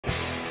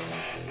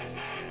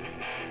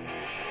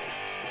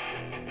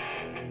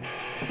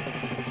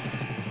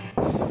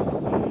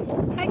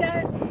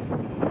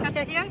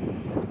Julia here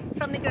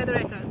from Nigredo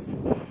Records.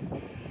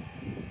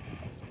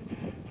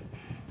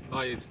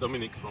 Hi, it's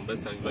Dominic from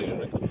Bestia Invasion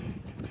Records.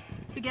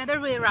 Together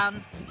we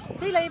run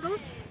 3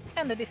 labels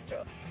and a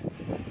distro.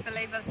 The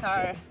labels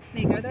are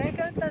Nigredo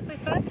Records, as we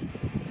said.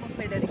 It's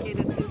mostly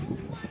dedicated to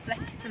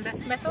black and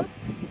death metal.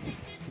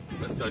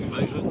 Bestia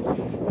Invasion,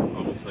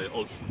 I would say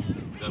old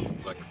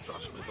death black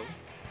thrash metal.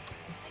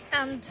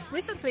 And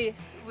recently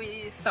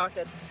we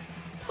started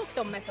Hooked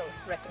on Metal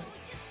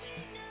Records.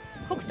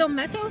 Hooked on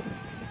Metal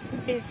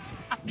is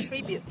a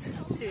tribute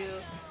to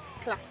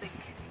classic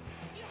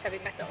heavy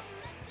metal.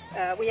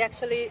 We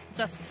actually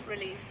just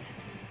released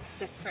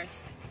the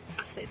first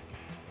acid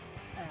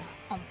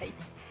on tape.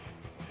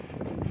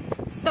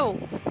 So,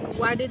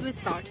 why did we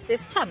start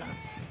this channel?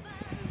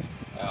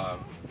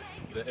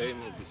 The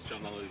aim of this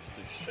channel is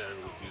to share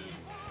with you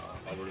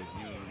our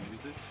new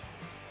releases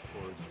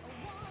for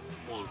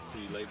all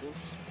 3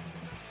 labels,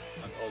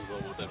 and also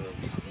whatever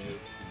is new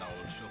in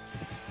our shops,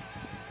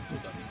 so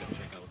that you can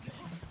check out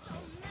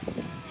if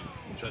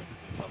you're interested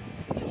in some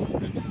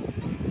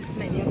releases.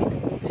 Maybe a bit of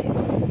bullshit.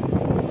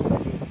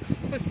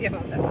 We'll see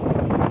about that.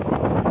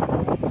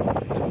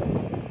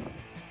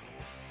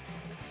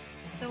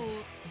 So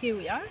here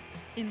we are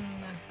in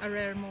a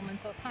rare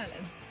moment of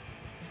silence.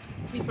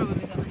 We're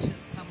probably gonna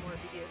shoot some more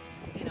videos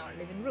in our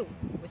living room,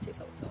 which is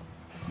also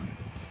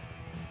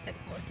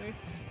headquarters.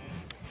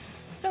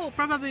 So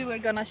probably we're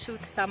gonna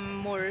shoot some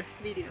more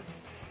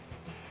videos.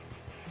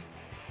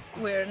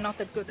 We're not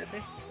that good at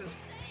this, so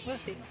we'll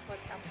see what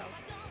comes out.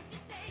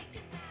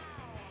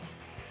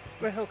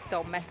 We're hooked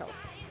on metal.